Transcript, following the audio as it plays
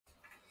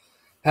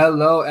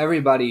Hello,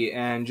 everybody,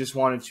 and just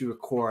wanted to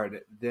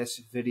record this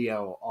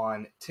video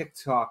on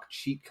TikTok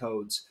cheat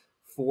codes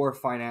for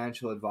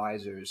financial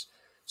advisors.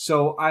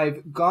 So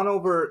I've gone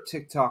over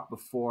TikTok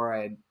before.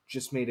 I had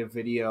just made a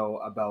video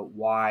about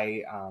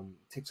why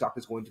TikTok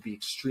is going to be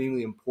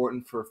extremely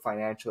important for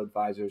financial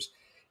advisors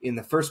in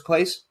the first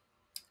place.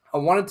 I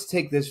wanted to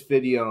take this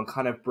video and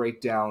kind of break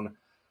down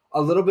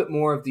a little bit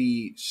more of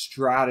the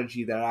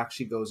strategy that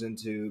actually goes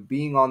into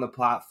being on the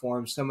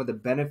platform, some of the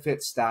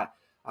benefits that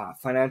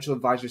financial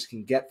advisors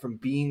can get from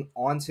being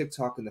on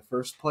TikTok in the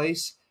first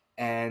place.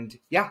 And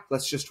yeah,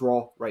 let's just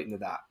roll right into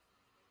that.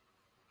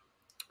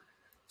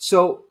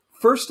 So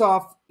first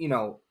off,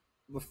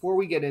 before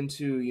we get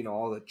into,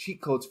 all the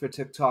cheat codes for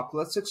TikTok,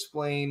 let's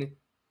explain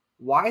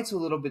why it's a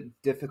little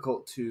bit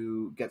difficult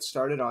to get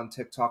started on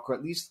TikTok, or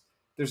at least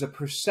there's a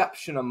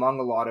perception among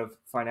a lot of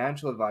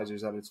financial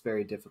advisors that it's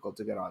very difficult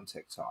to get on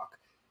TikTok.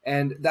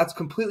 And that's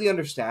completely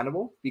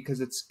understandable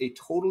because it's a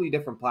totally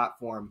different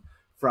platform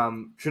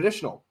from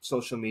traditional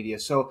social media.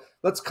 So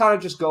let's kind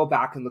of just go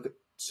back and look at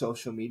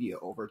social media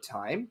over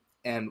time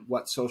and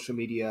what social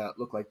media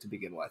looked like to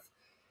begin with.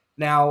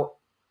 Now,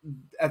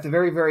 at the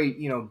very,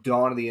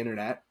 dawn of the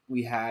internet,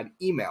 we had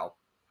email,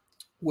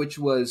 which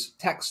was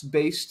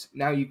text-based.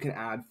 Now you can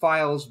add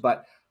files,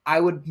 but I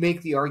would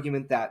make the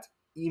argument that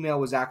email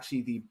was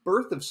actually the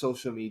birth of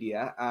social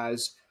media,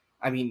 as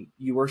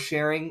you were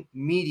sharing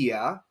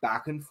media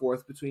back and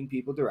forth between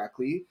people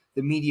directly.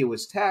 The media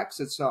was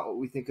text. It's not what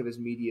we think of as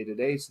media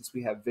today, since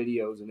we have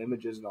videos and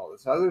images and all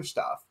this other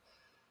stuff.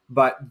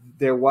 But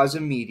there was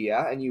a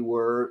media, and you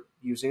were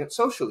using it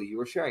socially. You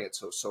were sharing it.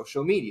 So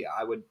social media.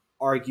 I would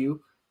argue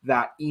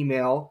that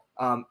email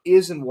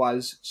is and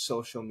was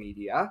social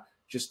media,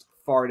 just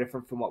far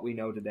different from what we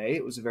know today.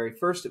 It was the very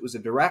first. It was a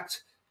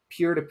direct,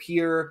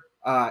 peer-to-peer,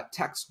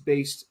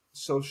 text-based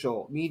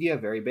social media,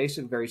 very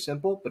basic, very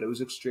simple, but it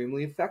was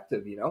extremely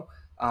effective,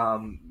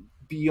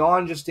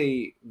 beyond just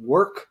a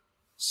work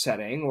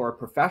setting or a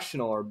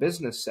professional or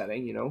business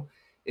setting,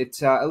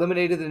 it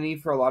eliminated the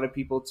need for a lot of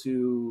people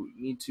to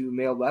need to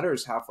mail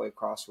letters halfway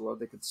across the world.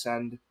 They could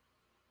send,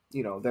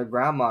 their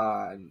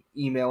grandma an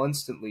email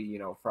instantly,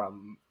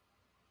 from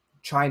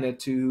China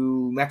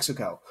to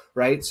Mexico,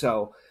 right?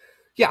 So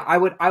yeah, I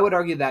would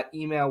argue that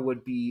email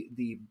would be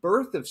the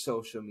birth of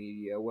social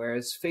media,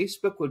 whereas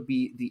Facebook would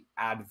be the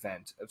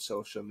advent of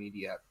social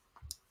media.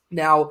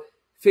 Now,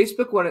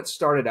 Facebook, when it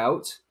started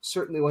out,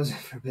 certainly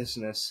wasn't for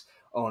business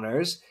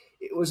owners.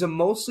 It was a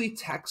mostly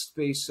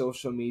text-based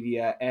social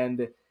media,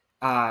 and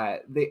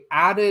they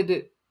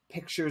added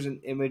pictures and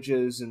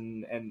images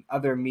and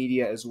other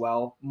media as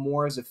well,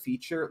 more as a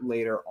feature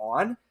later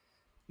on.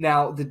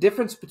 Now, the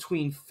difference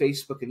between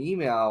Facebook and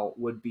email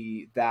would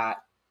be that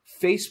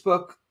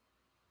Facebook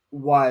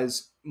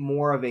was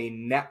more of a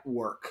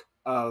network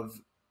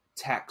of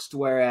text,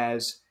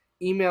 whereas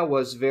email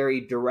was very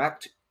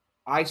direct.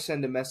 I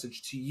send a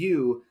message to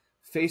you.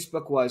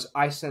 Facebook was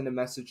I send a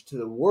message to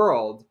the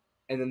world,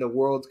 and then the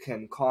world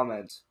can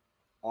comment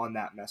on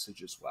that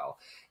message as well.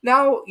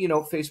 Now,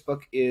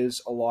 Facebook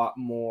is a lot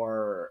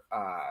more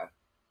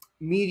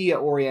media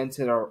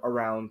oriented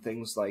around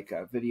things like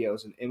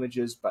videos and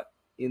images, but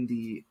in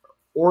the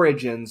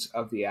origins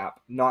of the app,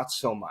 not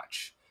so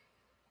much.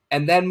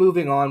 And then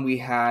moving on, we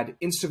had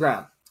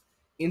Instagram.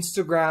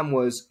 Instagram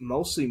was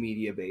mostly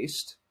media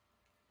based,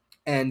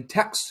 and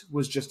text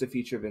was just a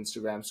feature of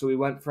Instagram. So we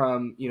went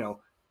from,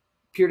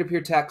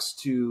 peer-to-peer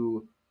text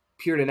to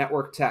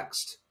peer-to-network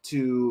text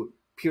to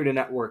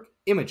peer-to-network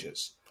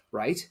images,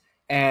 right?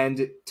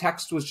 And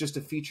text was just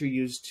a feature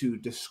used to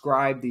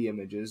describe the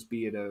images,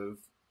 be it of,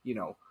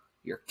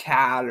 your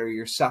cat or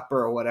your supper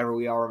or whatever.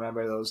 We all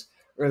remember those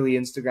early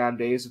Instagram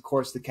days. Of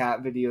course, the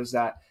cat videos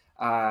that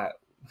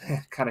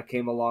kind of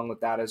came along with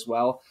that as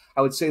well.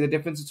 I would say the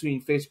difference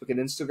between Facebook and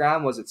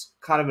Instagram was it's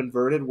kind of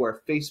inverted, where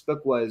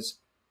Facebook was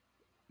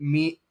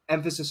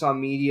emphasis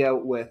on media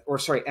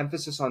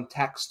emphasis on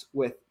text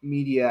with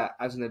media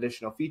as an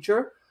additional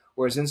feature,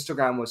 whereas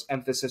Instagram was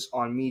emphasis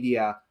on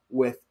media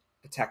with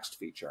a text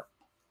feature.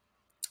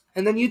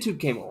 And then YouTube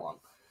came along.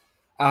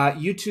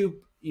 YouTube,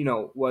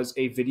 was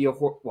a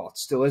it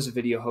still is a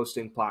video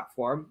hosting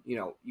platform.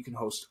 You can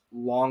host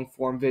long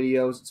form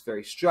videos. It's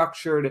very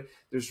structured.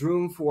 There's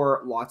room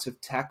for lots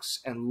of text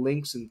and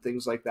links and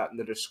things like that in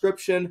the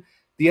description.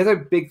 The other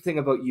big thing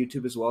about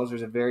YouTube as well is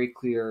there's a very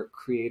clear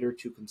creator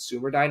to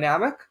consumer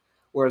dynamic.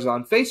 Whereas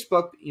on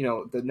Facebook,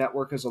 the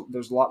network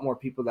there's a lot more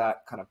people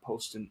that kind of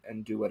post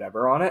and do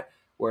whatever on it.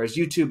 Whereas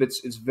YouTube,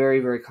 it's very,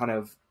 very kind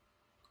of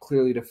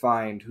clearly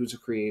defined who's a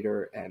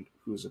creator and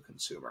who's a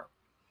consumer.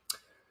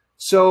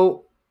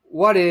 So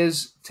what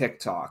is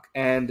TikTok?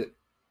 And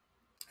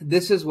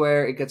this is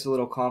where it gets a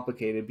little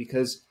complicated,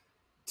 because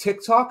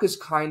TikTok is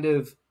kind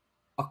of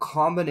a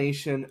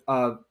combination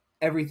of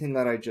everything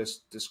that I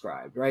just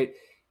described, right?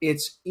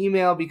 It's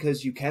email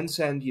because you can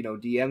send,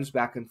 DMs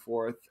back and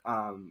forth.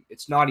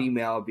 It's not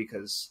email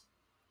because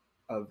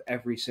of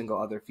every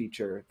single other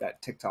feature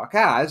that TikTok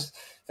has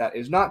that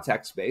is not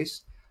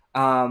text-based.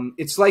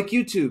 It's like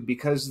YouTube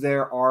because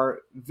there are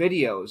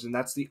videos, and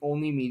that's the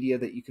only media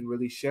that you can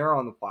really share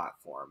on the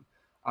platform.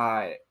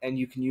 and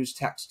you can use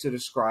text to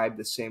describe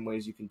the same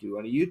ways you can do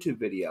on a YouTube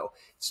video.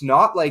 It's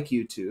not like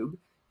YouTube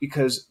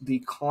because the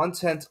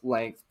content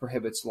length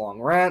prohibits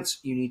long rants.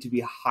 You need to be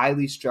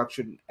highly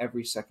structured and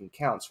every second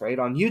counts, right?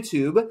 On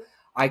YouTube,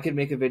 I could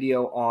make a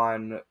video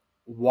on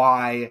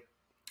why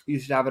you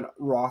should have a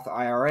Roth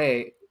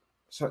IRA.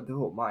 Sorry,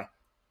 oh my.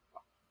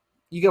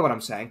 You get what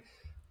I'm saying.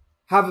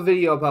 Have a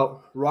video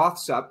about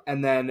Roths up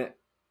and then,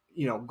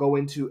 go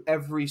into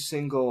every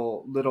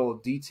single little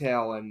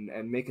detail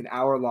and make an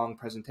hour-long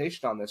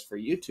presentation on this for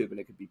YouTube, and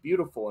it could be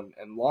beautiful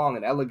and long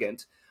and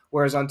elegant.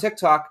 Whereas on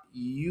TikTok,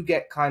 you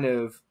get kind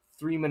of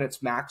 3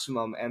 minutes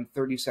maximum and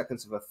 30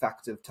 seconds of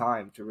effective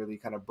time to really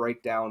kind of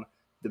break down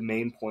the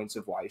main points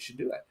of why you should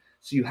do it.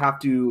 So you have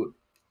to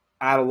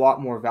add a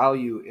lot more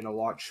value in a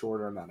lot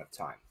shorter amount of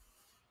time.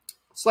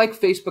 It's like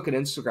Facebook and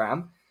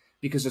Instagram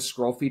because the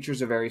scroll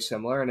features are very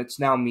similar, and it's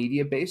now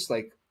media-based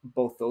like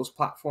both those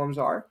platforms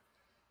are.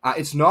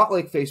 It's not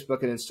like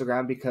Facebook and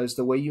Instagram because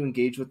the way you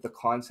engage with the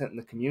content and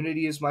the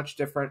community is much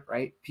different,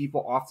 right?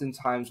 People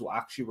oftentimes will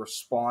actually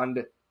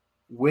respond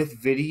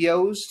with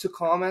videos to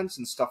comments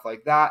and stuff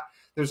like that.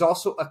 There's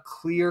also a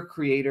clear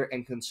creator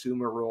and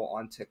consumer role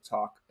on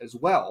TikTok as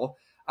well,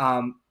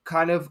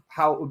 kind of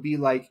how it would be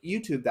like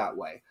YouTube that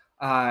way.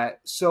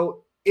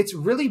 So it's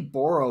really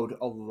borrowed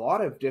a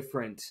lot of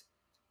different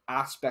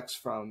aspects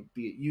from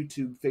be it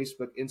YouTube,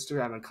 Facebook,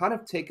 Instagram, and kind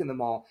of taken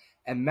them all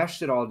and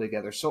meshed it all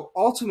together. So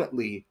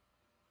ultimately,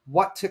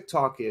 what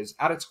TikTok is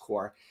at its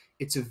core,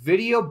 it's a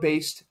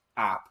video-based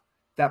app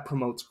that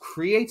promotes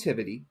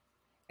creativity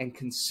and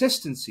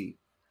consistency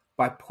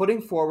by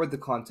putting forward the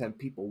content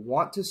people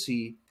want to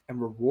see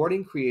and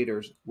rewarding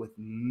creators with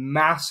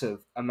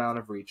massive amount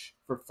of reach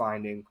for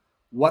finding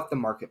what the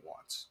market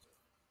wants.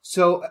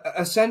 So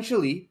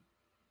essentially,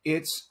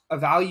 it's a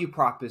value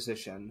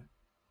proposition,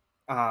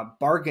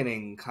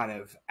 bargaining kind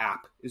of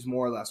app is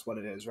more or less what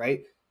it is,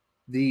 right?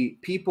 The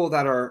people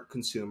that are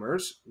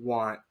consumers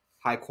want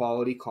high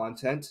quality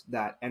content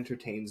that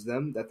entertains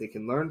them, that they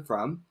can learn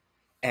from,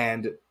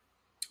 and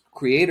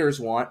creators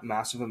want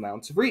massive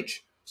amounts of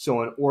reach.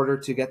 So in order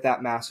to get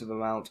that massive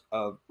amount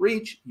of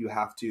reach, you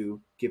have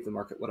to give the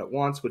market what it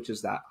wants, which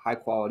is that high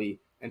quality,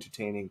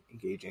 entertaining,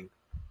 engaging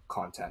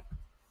content.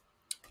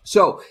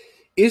 So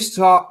is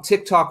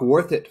TikTok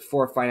worth it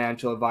for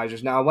financial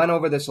advisors? Now, I went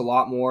over this a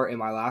lot more in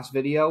my last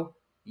video.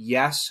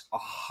 Yes,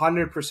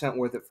 100%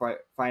 worth it for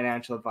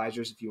financial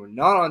advisors. If you are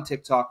not on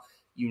TikTok,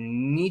 you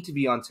need to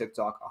be on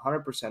TikTok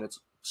 100%. It's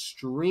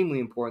extremely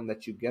important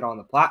that you get on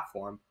the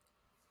platform.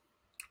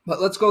 But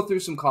let's go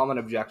through some common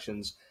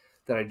objections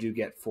that I do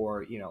get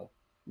for,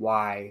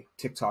 why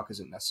TikTok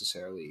isn't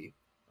necessarily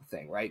a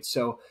thing, right?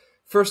 So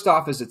first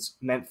off is it's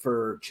meant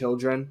for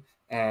children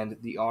and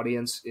the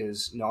audience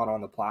is not on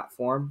the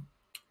platform.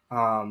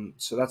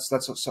 So that's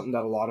something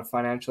that a lot of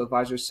financial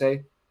advisors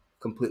say.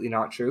 Completely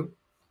not true.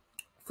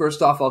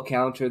 First off, I'll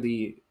counter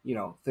the,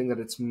 thing that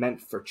it's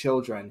meant for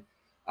children.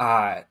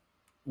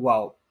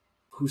 Well,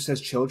 who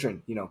says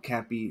children,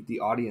 can't be the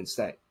audience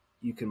that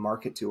you can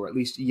market to, or at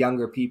least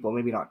younger people,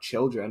 maybe not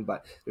children,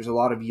 but there's a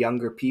lot of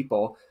younger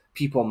people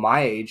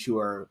my age who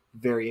are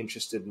very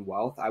interested in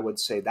wealth. I would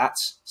say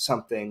that's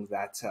something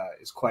that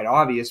is quite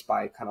obvious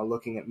by kind of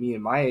looking at me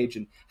and my age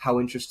and how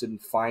interested in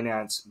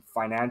finance and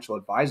financial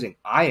advising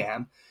I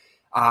am.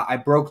 I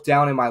broke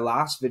down in my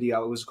last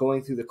video, I was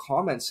going through the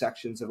comment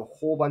sections of a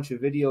whole bunch of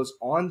videos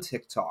on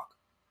TikTok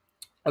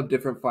of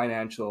different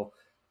financial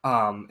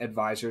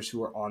advisors who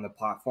were on the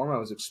platform. I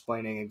was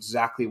explaining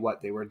exactly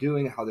what they were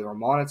doing, how they were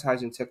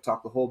monetizing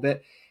TikTok, the whole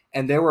bit.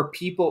 And there were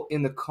people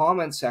in the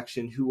comment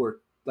section who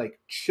were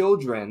like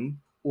children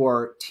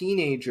or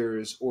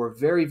teenagers or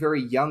very,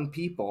 very young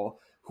people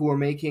who were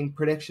making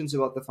predictions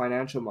about the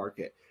financial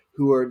market,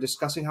 who were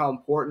discussing how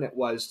important it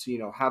was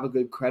to, have a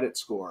good credit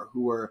score,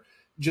 who were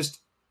just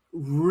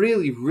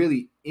really,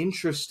 really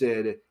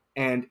interested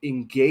and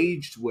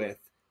engaged with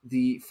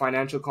the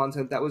financial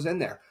content that was in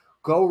there.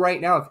 Go right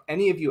now. If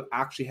any of you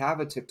actually have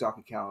a TikTok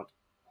account,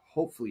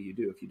 hopefully you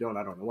do. If you don't,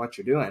 I don't know what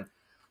you're doing.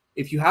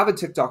 If you have a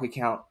TikTok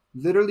account,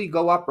 literally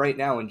go up right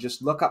now and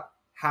just look up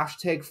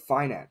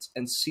 #finance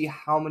and see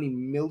how many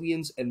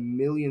millions and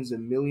millions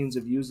and millions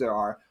of views there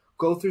are.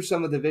 Go through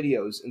some of the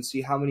videos and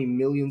see how many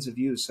millions of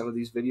views some of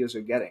these videos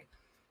are getting.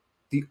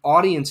 The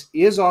audience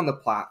is on the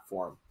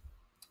platform.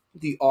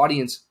 The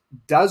audience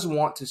does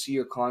want to see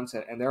your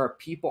content, and there are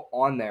people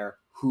on there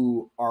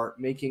who are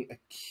making a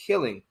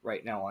killing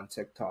right now on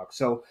TikTok.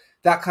 So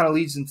that kind of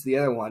leads into the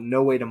other one,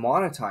 no way to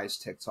monetize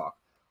TikTok.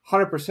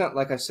 100%,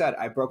 like I said,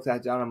 I broke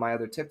that down in my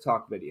other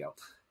TikTok video.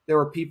 There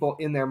were people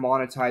in there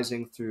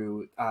monetizing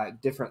through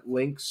different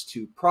links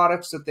to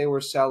products that they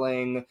were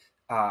selling,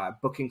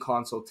 booking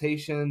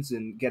consultations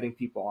and getting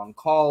people on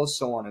calls,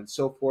 so on and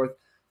so forth.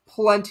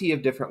 Plenty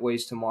of different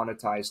ways to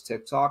monetize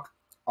TikTok.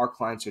 Our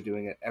clients are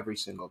doing it every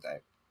single day.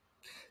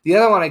 The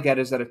other one I get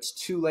is that it's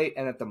too late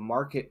and that the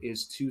market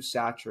is too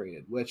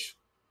saturated, which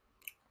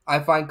I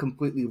find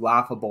completely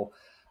laughable.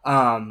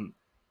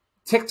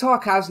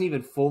 TikTok hasn't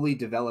even fully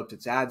developed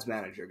its ads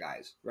manager,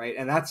 guys, right?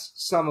 And that's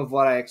some of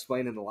what I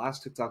explained in the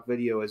last TikTok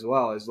video as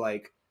well, is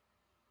like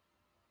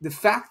the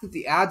fact that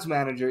the ads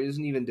manager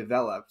isn't even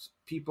developed,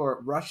 people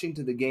are rushing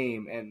to the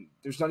game, and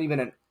there's not even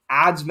an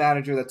ads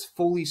manager that's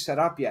fully set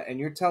up yet. And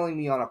you're telling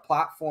me on a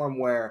platform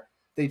where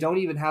they don't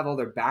even have all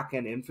their back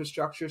end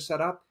infrastructure set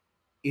up,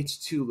 it's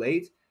too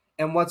late.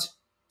 And what's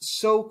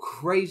so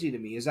crazy to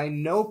me is I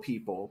know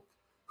people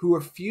who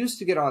refuse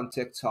to get on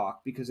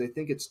TikTok because they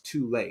think it's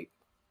too late.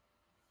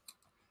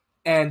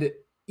 And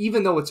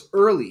even though it's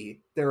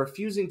early, they're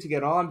refusing to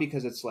get on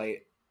because it's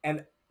late.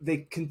 And they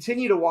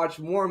continue to watch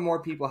more and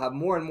more people have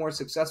more and more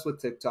success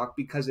with TikTok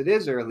because it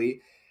is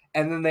early.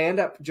 And then they end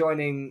up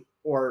joining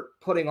or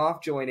putting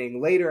off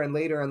joining later and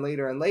later and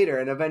later and later.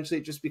 And eventually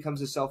it just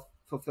becomes a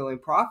self-fulfilling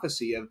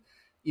prophecy of,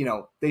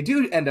 they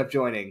do end up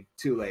joining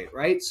too late,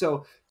 right?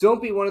 So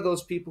don't be one of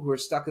those people who are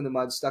stuck in the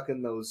mud, stuck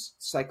in those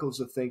cycles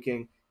of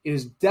thinking. It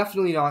is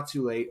definitely not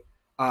too late.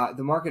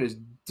 The market is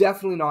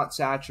definitely not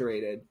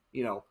saturated.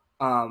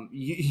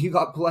 You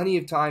got plenty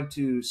of time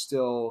to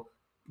still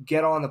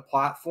get on the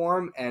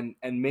platform and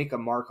make a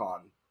mark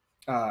on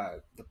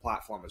the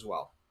platform as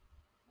well.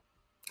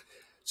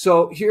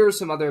 So here are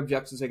some other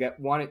objections I get.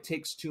 One, it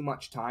takes too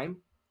much time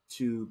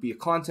to be a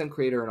content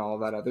creator and all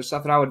of that other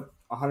stuff. And I would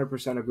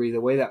 100% agree. The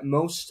way that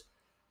most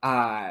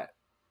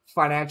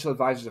financial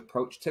advisors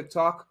approach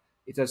TikTok,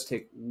 it does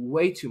take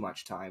way too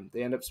much time.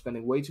 They end up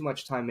spending way too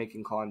much time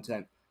making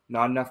content,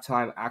 not enough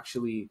time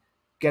actually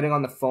getting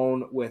on the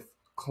phone with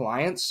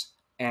clients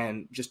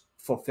and just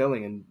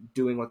fulfilling and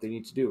doing what they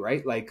need to do,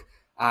 right? Like,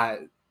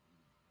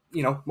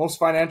 most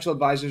financial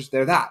advisors,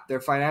 they're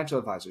financial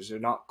advisors. They're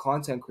not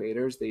content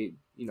creators.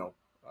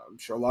 I'm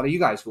sure a lot of you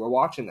guys who are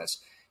watching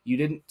this, you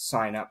didn't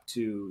sign up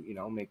to,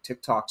 make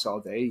TikToks all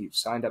day. You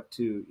signed up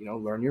to,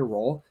 learn your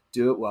role,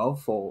 do it well,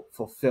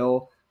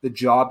 fulfill the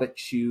job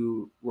that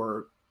you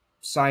were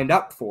signed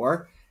up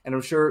for. And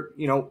I'm sure,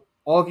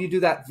 all of you do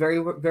that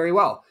very, very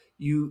well.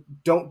 You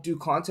don't do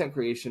content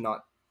creation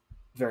not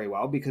very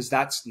well because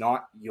that's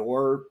not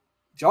your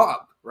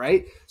job,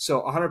 right?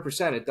 So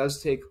 100%, it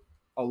does take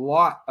a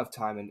lot of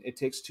time, and it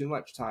takes too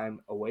much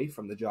time away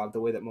from the job the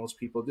way that most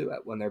people do it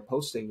when they're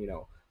posting,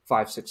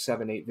 5, 6,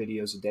 7, 8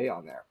 videos a day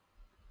on there.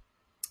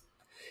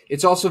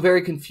 It's also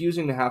very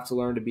confusing to have to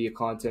learn to be a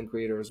content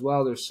creator as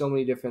well. There's so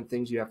many different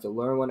things you have to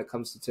learn when it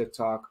comes to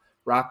TikTok,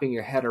 wrapping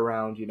your head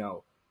around,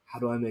 how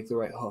do I make the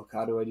right hook?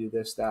 How do I do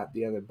this, that,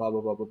 the other, blah,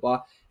 blah, blah, blah,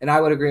 blah. And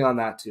I would agree on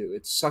that too.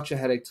 It's such a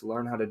headache to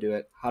learn how to do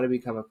it, how to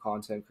become a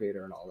content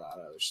creator and all that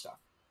other stuff.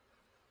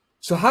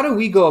 So how do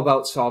we go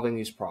about solving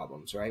these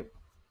problems, right?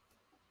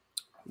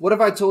 What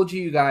if I told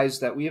you guys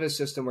that we have a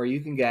system where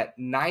you can get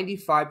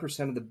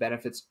 95% of the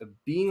benefits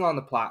of being on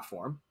the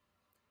platform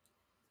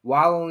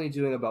while only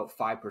doing about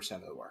 5%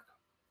 of the work?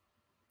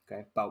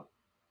 Okay, about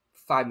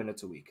 5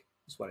 minutes a week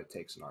is what it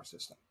takes in our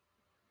system.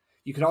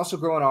 You can also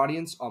grow an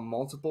audience on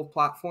multiple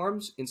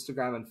platforms,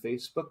 Instagram and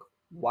Facebook,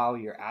 while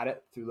you're at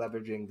it through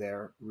leveraging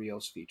their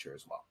Reels feature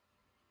as well.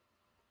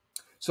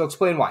 So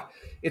explain why.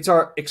 It's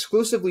our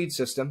exclusive lead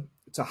system.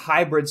 It's a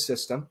hybrid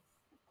system.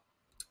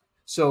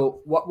 So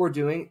what we're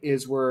doing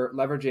is we're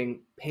leveraging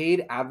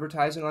paid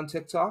advertising on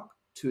TikTok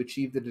to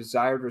achieve the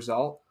desired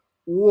result,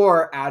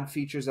 or add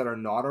features that are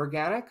not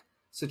organic,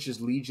 such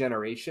as lead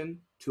generation,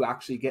 to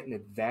actually get an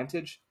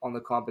advantage on the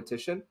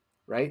competition,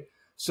 right?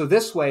 So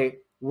this way,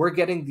 we're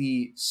getting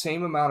the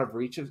same amount of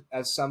reach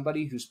as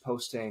somebody who's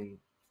posting,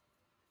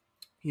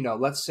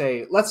 let's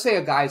say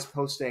a guy's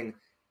posting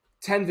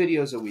 10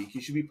 videos a week.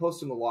 You should be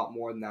posting a lot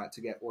more than that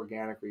to get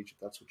organic reach if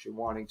that's what you're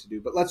wanting to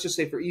do. But let's just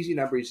say for easy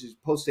numbers, he's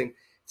posting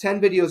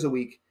 10 videos a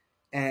week,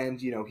 and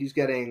he's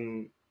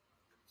getting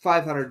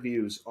 500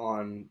 views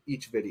on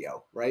each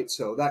video, right?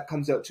 So that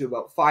comes out to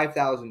about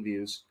 5,000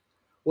 views.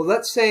 Well,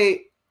 let's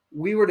say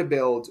we were to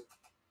build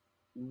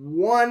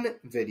one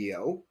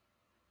video,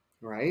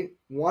 right?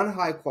 One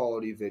high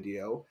quality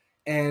video,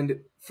 and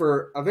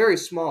for a very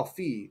small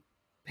fee,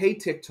 pay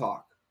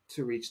TikTok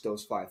to reach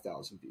those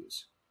 5,000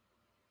 views.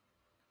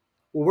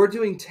 Well, we're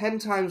doing 10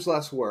 times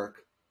less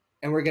work,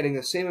 and we're getting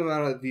the same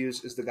amount of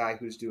views as the guy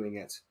who's doing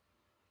it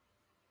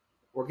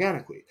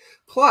organically.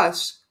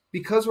 Plus,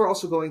 because we're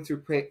also going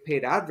through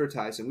paid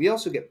advertising, we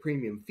also get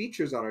premium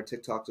features on our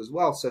TikToks as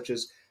well, such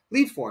as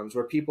lead forms,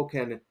 where people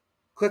can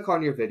click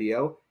on your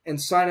video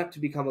and sign up to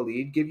become a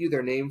lead, give you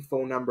their name,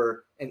 phone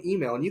number, and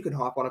email, and you can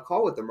hop on a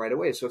call with them right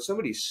away. So if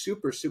somebody's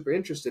super, super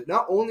interested,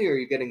 not only are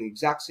you getting the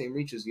exact same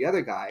reach as the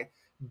other guy,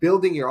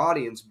 building your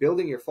audience,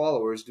 building your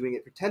followers, doing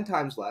it for 10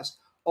 times less,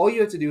 all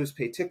you have to do is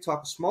pay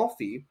TikTok a small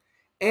fee,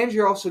 and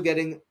you're also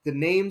getting the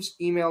names,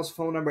 emails,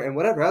 phone number, and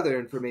whatever other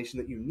information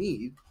that you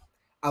need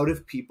out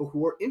of people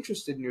who are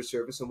interested in your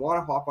service and want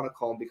to hop on a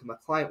call and become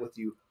a client with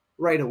you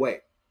right away,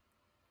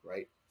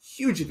 right?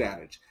 Huge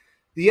advantage.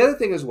 The other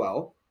thing as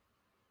well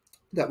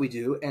that we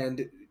do,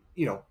 and,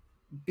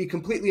 be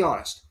completely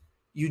honest,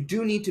 you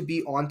do need to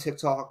be on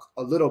TikTok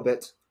a little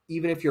bit,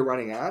 even if you're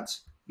running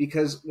ads,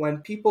 because when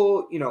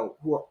people,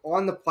 who are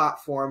on the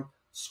platform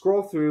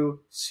scroll through,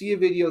 see a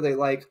video they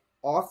like,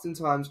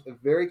 oftentimes a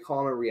very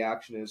common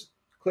reaction is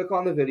click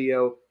on the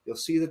video, you'll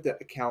see that the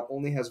account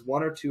only has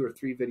 1 or 2 or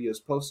 3 videos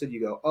posted.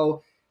 You go,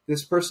 oh,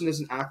 this person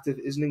isn't active,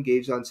 isn't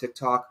engaged on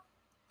TikTok.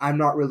 I'm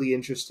not really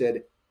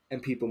interested,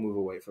 and people move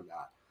away from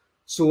that.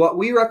 So what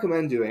we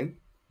recommend doing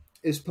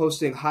is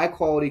posting high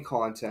quality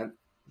content,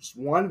 just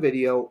one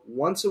video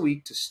once a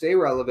week to stay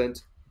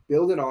relevant,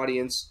 build an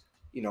audience,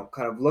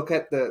 kind of look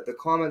at the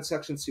comment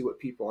section, see what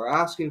people are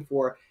asking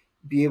for,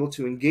 be able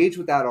to engage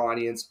with that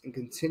audience and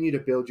continue to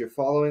build your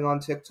following on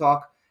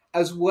TikTok,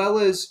 as well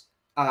as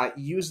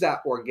use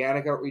that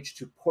organic outreach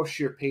to push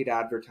your paid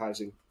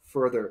advertising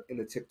further in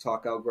the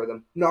TikTok algorithm.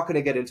 I'm not going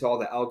to get into all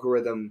the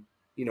algorithm,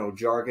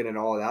 jargon and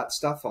all of that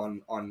stuff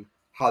on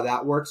how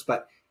that works,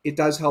 but it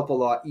does help a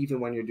lot even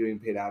when you're doing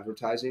paid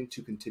advertising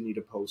to continue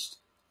to post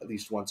at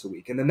least once a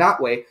week. And then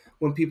that way,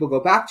 when people go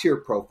back to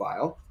your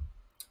profile,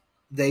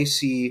 they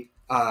see,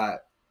 the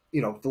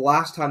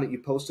last time that you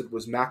posted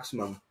was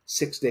maximum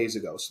 6 days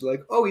ago. So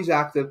like, oh, he's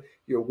active.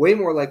 You're way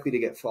more likely to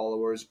get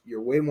followers.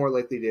 You're way more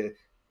likely to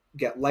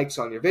get likes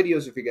on your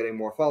videos if you're getting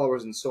more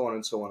followers, and so on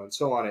and so on and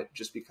so on. It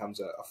just becomes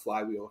a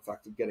flywheel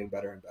effect of getting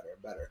better and better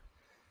and better.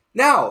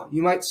 Now,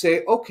 you might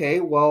say,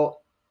 okay,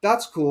 well,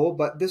 that's cool,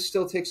 but this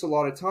still takes a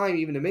lot of time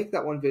even to make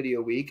that one video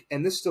a week,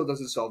 and this still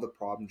doesn't solve the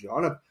problem,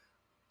 John, of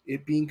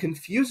it being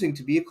confusing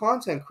to be a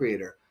content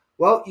creator.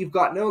 Well, you've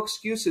got no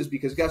excuses,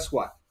 because guess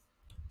what?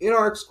 In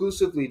our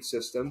exclusive lead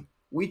system,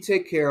 we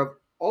take care of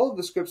all of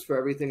the scripts for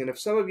everything, and if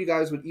some of you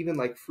guys would even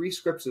like free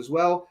scripts as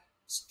well,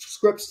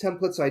 scripts,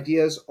 templates,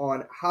 ideas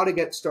on how to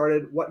get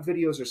started, what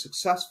videos are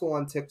successful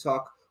on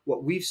TikTok,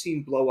 what we've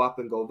seen blow up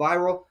and go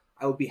viral,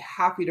 I would be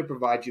happy to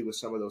provide you with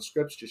some of those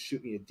scripts. Just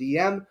shoot me a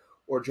DM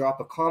or drop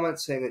a comment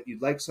saying that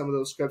you'd like some of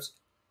those scripts.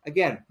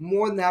 Again,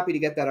 more than happy to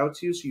get that out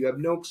to you, so you have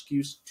no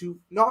excuse to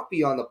not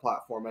be on the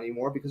platform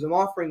anymore, because I'm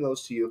offering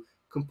those to you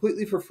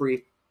completely for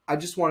free. I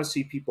just want to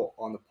see people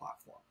on the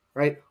platform,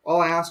 right? All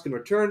I ask in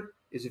return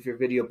is if your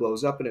video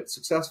blows up and it's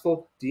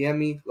successful, DM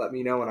me, let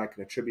me know, and I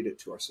can attribute it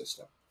to our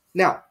system.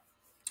 Now,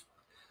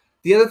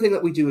 the other thing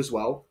that we do as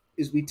well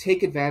is we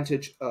take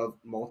advantage of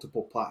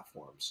multiple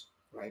platforms,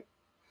 right?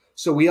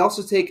 So we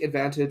also take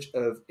advantage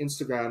of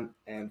Instagram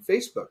and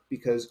Facebook,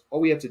 because all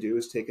we have to do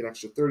is take an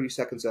extra 30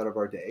 seconds out of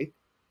our day.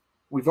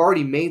 We've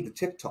already made the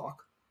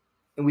TikTok,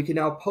 and we can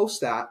now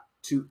post that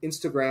to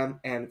Instagram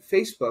and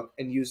Facebook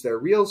and use their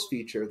Reels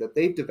feature that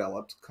they've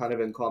developed kind of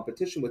in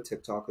competition with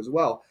TikTok as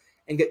well,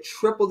 and get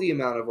triple the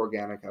amount of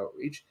organic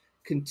outreach,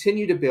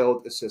 continue to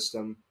build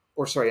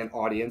an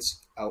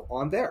audience out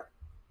on there.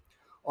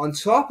 On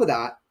top of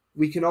that,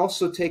 we can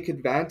also take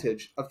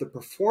advantage of the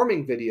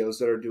performing videos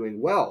that are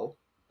doing well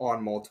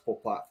on multiple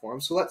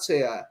platforms. So let's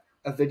say a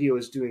video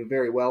is doing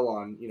very well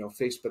on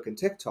Facebook and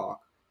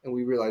TikTok, and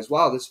we realize,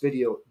 wow, this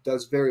video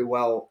does very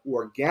well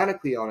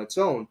organically on its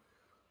own.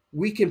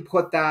 We can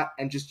put that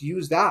and just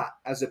use that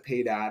as a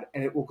paid ad,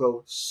 and it will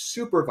go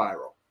super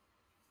viral.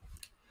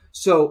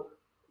 So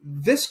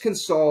this can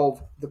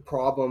solve the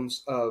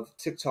problems of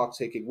TikTok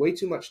taking way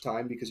too much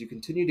time, because you can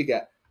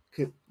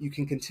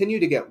continue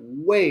to get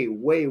way,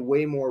 way,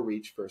 way more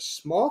reach for a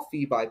small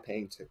fee by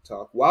paying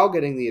TikTok, while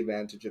getting the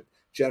advantage of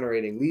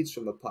generating leads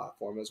from the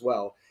platform as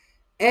well.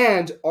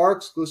 And our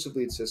exclusive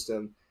lead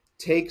system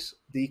takes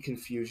the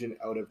confusion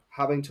out of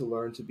having to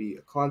learn to be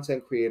a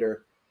content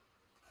creator.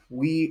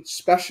 We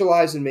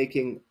specialize in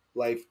making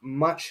life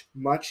much,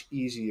 much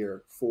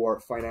easier for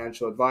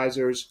financial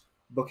advisors,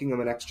 booking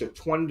them an extra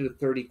 20 to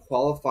 30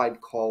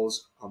 qualified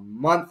calls a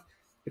month.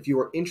 If you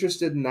are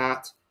interested in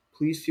that,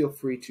 please feel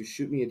free to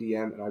shoot me a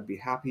DM, and I'd be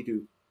happy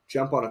to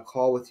jump on a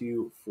call with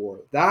you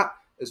for that,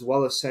 as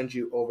well as send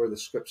you over the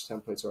scripts,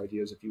 templates, or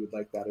ideas if you would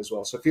like that as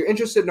well. So if you're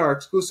interested in our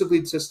exclusive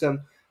lead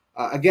system,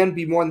 again,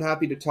 be more than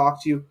happy to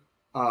talk to you.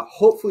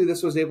 Hopefully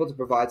this was able to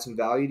provide some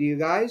value to you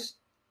guys.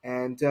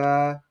 And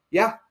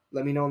yeah,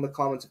 let me know in the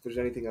comments if there's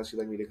anything else you'd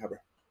like me to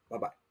cover.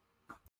 Bye-bye.